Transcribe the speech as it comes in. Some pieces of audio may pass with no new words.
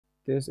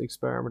this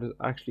experiment is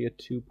actually a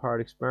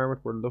two-part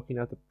experiment. We're looking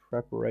at the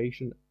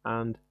preparation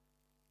and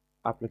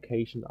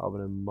application of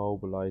an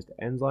immobilized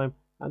enzyme,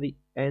 and the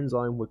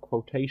enzyme with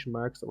quotation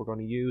marks that we're going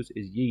to use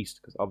is yeast,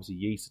 because obviously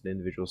yeast is an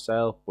individual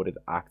cell, but it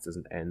acts as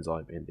an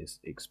enzyme in this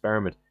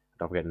experiment.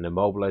 Don't forget, an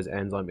immobilized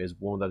enzyme is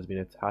one that has been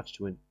attached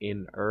to an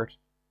inert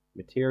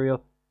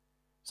material.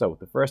 So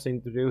the first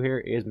thing to do here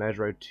is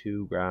measure out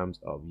 2 grams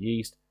of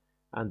yeast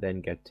and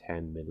then get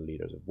 10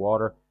 milliliters of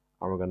water,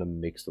 and we're going to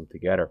mix them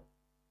together.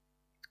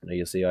 Now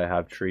you see I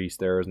have 3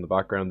 stirrers in the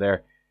background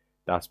there.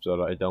 That's so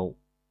that I don't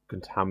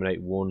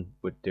contaminate one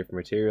with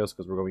different materials,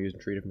 because we're going to be using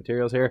 3 different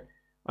materials here.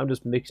 I'm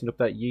just mixing up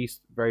that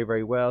yeast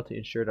very well to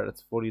ensure that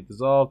it's fully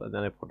dissolved, and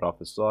then I put it off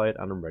the side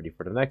and I'm ready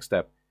for the next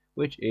step,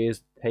 which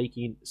is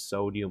taking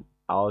sodium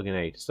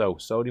alginate. So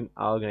sodium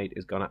alginate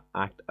is going to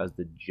act as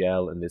the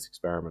gel in this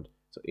experiment.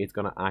 So it's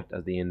going to act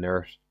as the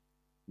inert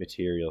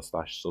material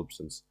slash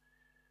substance.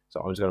 So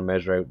I'm just going to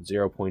measure out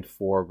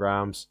 0.4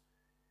 grams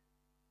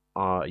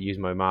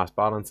using my mass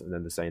balance, and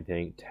then the same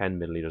thing, 10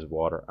 milliliters of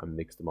water, and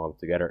mix them all up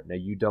together. Now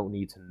you don't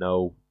need to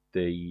know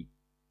the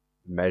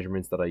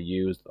measurements that I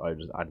used. I'm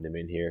just adding them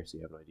in here so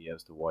you have an idea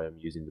as to why I'm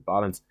using the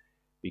balance,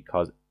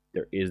 because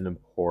there is an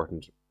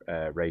important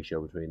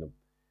ratio between them.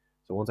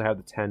 So once I have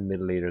the 10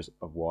 milliliters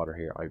of water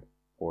here, I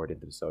pour it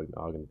into the sodium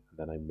alginate and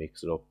then I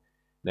mix it up.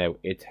 Now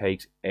it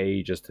takes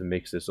ages to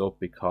mix this up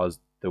because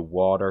the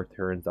water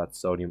turns that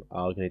sodium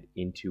alginate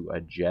into a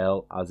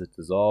gel as it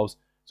dissolves,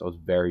 so it's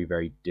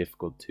very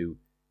difficult to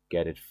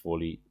get it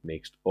fully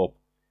mixed up.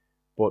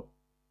 But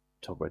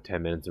it took about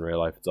 10 minutes in real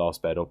life. It's all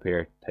sped up here.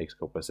 It takes a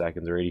couple of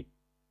seconds really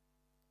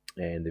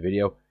in the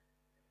video.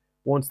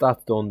 Once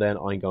that's done, then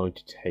I'm going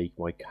to take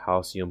my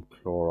calcium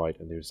chloride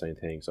and do the same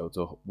thing. So it's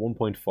a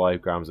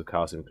 1.5 grams of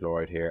calcium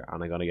chloride here,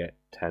 and I'm going to get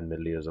 10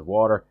 milliliters of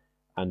water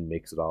and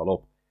mix it all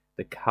up.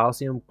 The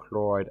calcium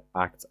chloride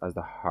acts as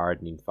the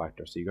hardening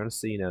factor. So you're going to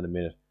see now in a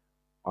minute,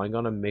 I'm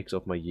going to mix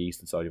up my yeast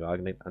and sodium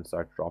alginate and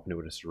start dropping it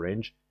with a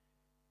syringe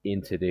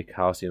into the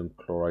calcium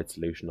chloride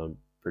solution I'm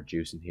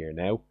producing here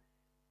now.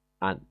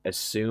 And as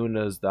soon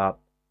as that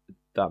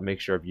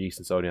mixture of yeast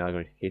and sodium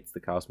alginate hits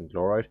the calcium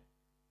chloride,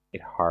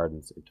 it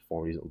hardens into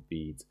form these little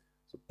beads.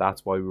 So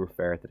that's why we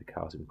refer to the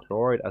calcium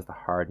chloride as the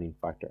hardening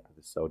factor and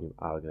the sodium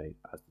alginate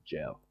as the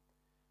gel.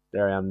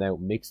 There I am now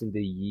mixing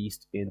the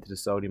yeast into the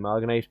sodium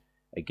alginate.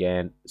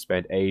 Again,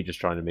 spent ages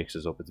trying to mix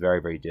this up. It's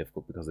very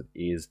difficult because it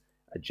is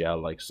a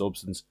gel-like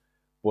substance.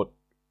 But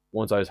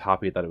once I was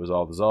happy that it was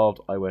all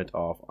dissolved, I went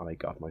off and I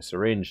got my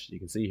syringe. You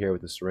can see here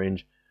with the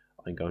syringe,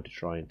 I'm going to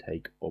try and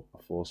take up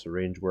a full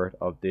syringe worth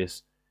of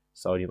this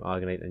sodium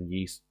alginate and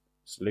yeast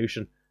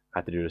solution. I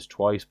had to do this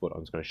twice, but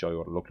I'm just going to show you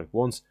what it looked like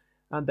once.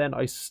 And then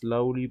I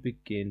slowly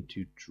begin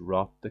to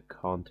drop the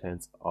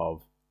contents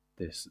of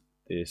this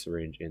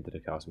syringe into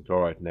the calcium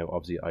chloride. Now,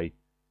 obviously, I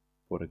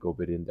put a good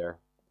bit in there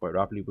quite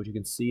rapidly, but you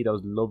can see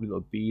those lovely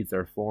little beads that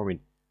are forming.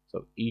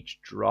 So each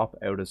drop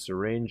out of the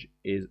syringe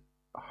is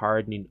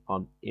hardening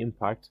on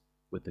impact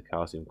with the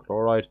calcium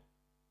chloride.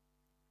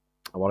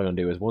 And what I'm going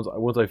to do is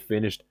once I've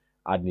finished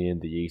adding in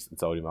the yeast and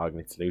sodium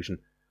alginate solution,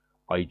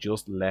 I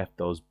just left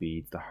those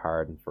beads to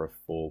harden for a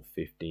full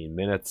 15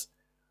 minutes.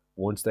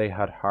 Once they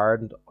had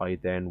hardened, I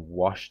then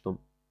washed them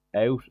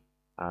out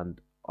and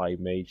I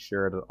made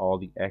sure that all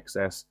the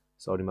excess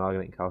sodium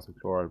alginate and calcium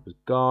chloride was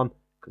gone,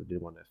 because I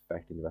didn't want to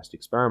affect the rest of the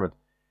experiment.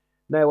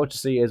 Now what you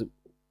see is,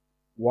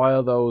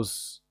 while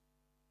those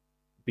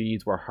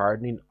beads were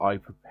hardening, I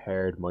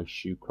prepared my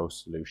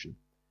sucrose solution.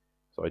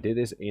 So I did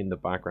this in the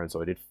background.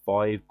 So I did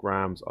 5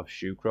 grams of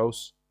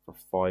sucrose for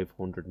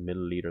 500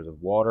 milliliters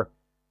of water,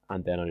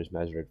 and then I just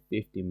measured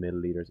 50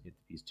 milliliters into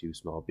these 2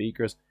 small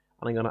beakers,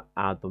 and I'm going to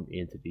add them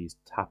into these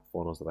tap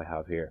funnels that I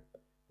have here.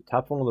 The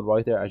tap funnel on the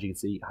right there, as you can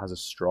see, has a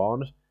straw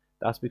in it.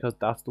 That's because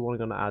that's the one I'm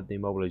going to add the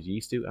immobilized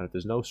yeast to, and if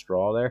there's no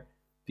straw there,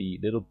 the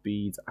little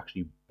beads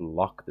actually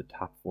block the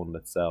tap funnel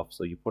itself.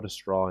 So you put a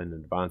straw in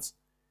advance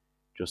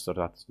just so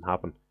that doesn't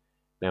happen.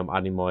 Now I'm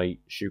adding my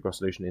sucrose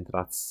solution into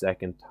that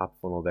second tap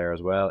funnel there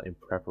as well, in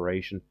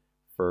preparation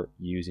for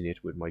using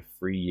it with my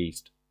free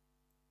yeast.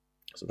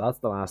 So that's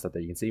the last step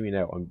there. You can see me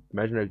now. I'm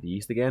measuring out the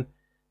yeast again.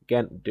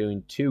 Again,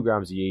 doing 2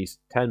 grams of yeast,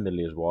 10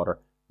 milliliters of water,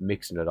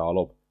 mixing it all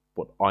up.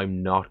 But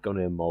I'm not going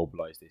to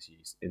immobilize this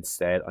yeast.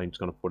 Instead, I'm just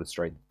going to put it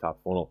straight into the tap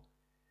funnel.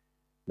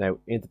 Now,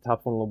 into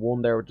tap funnel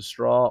 1 there with the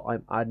straw,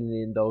 I'm adding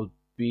in those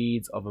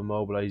beads of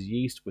immobilized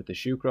yeast with the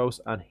sucrose,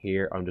 and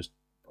here I'm just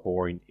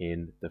pouring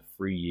in the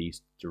free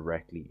yeast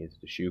directly into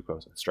the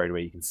sucrose. And straight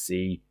away you can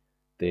see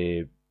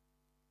the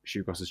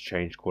sucrose has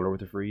changed colour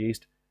with the free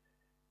yeast.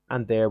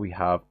 And there we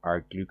have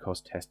our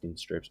glucose testing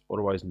strips,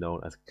 otherwise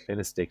known as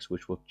clinisticks,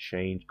 which will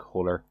change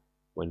colour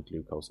when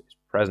glucose is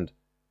present.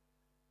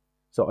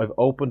 So I've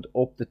opened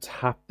up the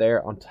tap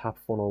there on tap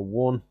funnel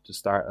 1 to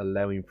start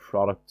allowing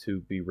product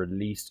to be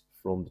released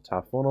from the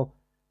tap funnel,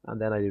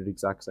 and then I do the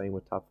exact same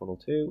with tap funnel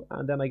 2,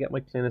 and then I get my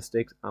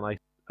clinisticks and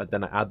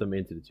then I add them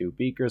into the 2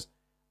 beakers,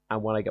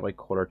 and when I get my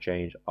colour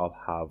change, I'll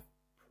have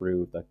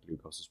proved that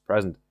glucose is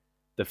present.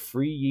 The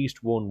free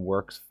yeast one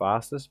works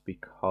fastest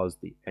because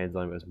the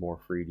enzyme is more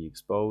freely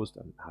exposed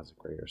and has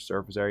a greater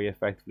surface area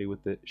effectively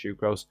with the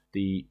sucrose.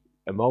 The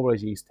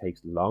immobilized yeast takes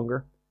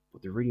longer,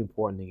 but the really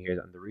important thing here,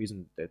 and the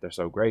reason that they're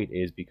so great,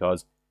 is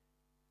because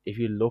if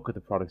you look at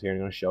the products here, I'm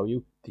going to show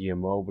you, the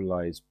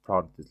immobilized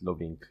product is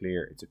lovely and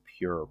clear. It's a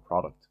pure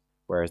product.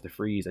 Whereas the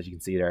freeze, as you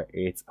can see there,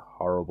 it's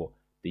horrible.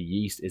 The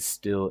yeast is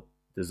still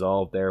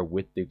dissolved there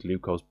with the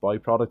glucose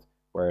byproduct,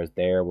 whereas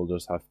there we'll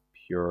just have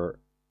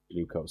pure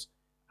glucose.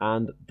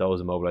 And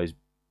those immobilized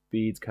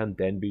beads can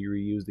then be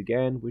reused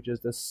again, which is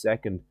the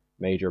second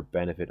major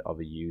benefit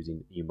of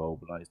using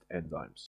immobilized enzymes.